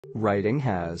Writing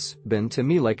has been to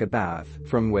me like a bath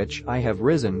from which I have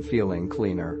risen feeling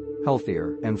cleaner,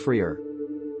 healthier, and freer.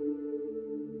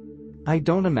 I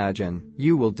don't imagine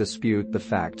you will dispute the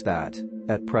fact that,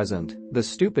 at present, the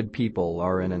stupid people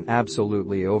are in an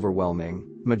absolutely overwhelming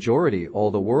majority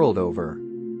all the world over.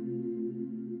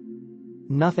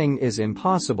 Nothing is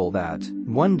impossible that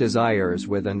one desires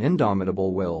with an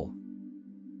indomitable will.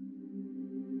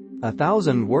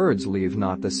 1,000 words leave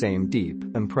not the same deep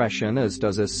impression as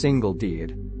does a single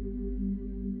deed.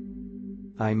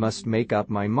 I must make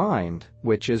up my mind,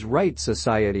 which is right,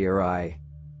 society or I.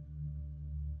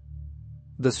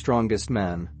 The strongest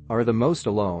men are the most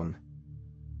alone.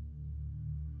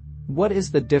 What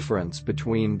is the difference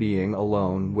between being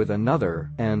alone with another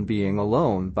and being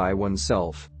alone by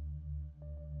oneself?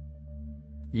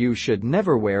 You should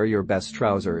never wear your best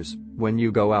trousers when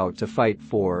you go out to fight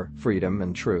for freedom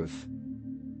and truth.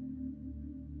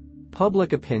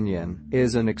 Public opinion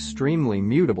is an extremely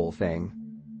mutable thing.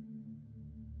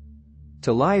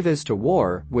 To live is to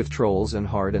war with trolls in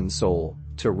heart and soul.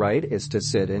 To write is to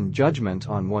sit in judgment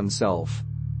on oneself.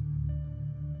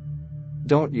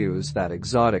 Don't use that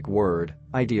exotic word,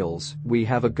 ideals. We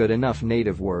have a good enough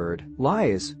native word,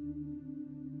 lies.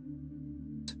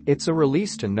 It's a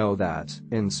release to know that,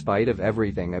 in spite of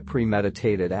everything, a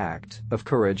premeditated act of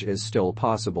courage is still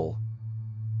possible.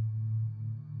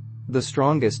 The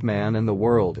strongest man in the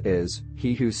world is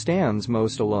he who stands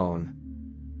most alone.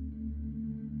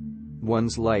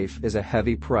 One's life is a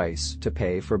heavy price to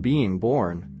pay for being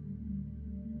born.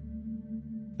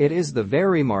 It is the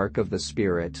very mark of the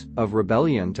spirit of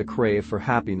rebellion to crave for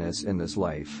happiness in this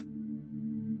life.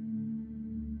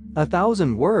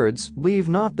 1,000 words leave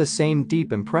not the same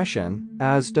deep impression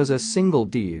as does a single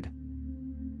deed.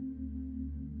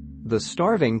 The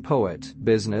starving poet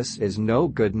business is no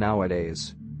good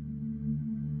nowadays.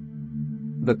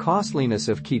 The costliness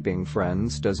of keeping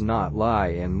friends does not lie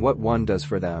in what one does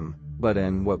for them, but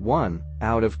in what one,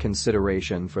 out of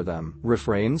consideration for them,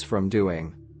 refrains from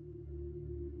doing.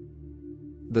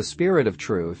 The spirit of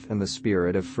truth and the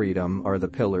spirit of freedom are the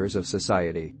pillars of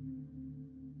society.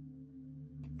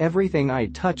 Everything I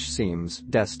touch seems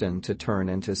destined to turn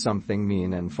into something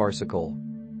mean and farcical.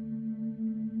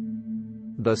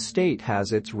 The state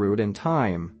has its root in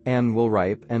time, and will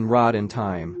ripe and rot in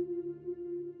time.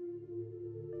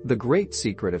 The great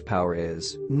secret of power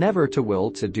is never to will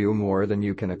to do more than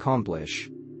you can accomplish.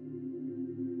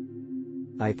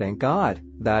 I thank God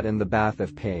that in the bath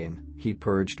of pain, He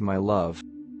purged my love.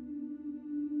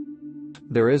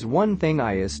 There is one thing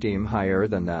I esteem higher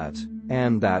than that,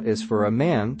 and that is for a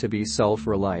man to be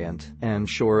self-reliant and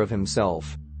sure of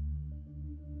himself.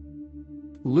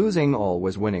 Losing all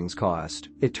was winning's cost,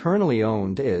 eternally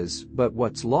owned is but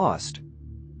what's lost.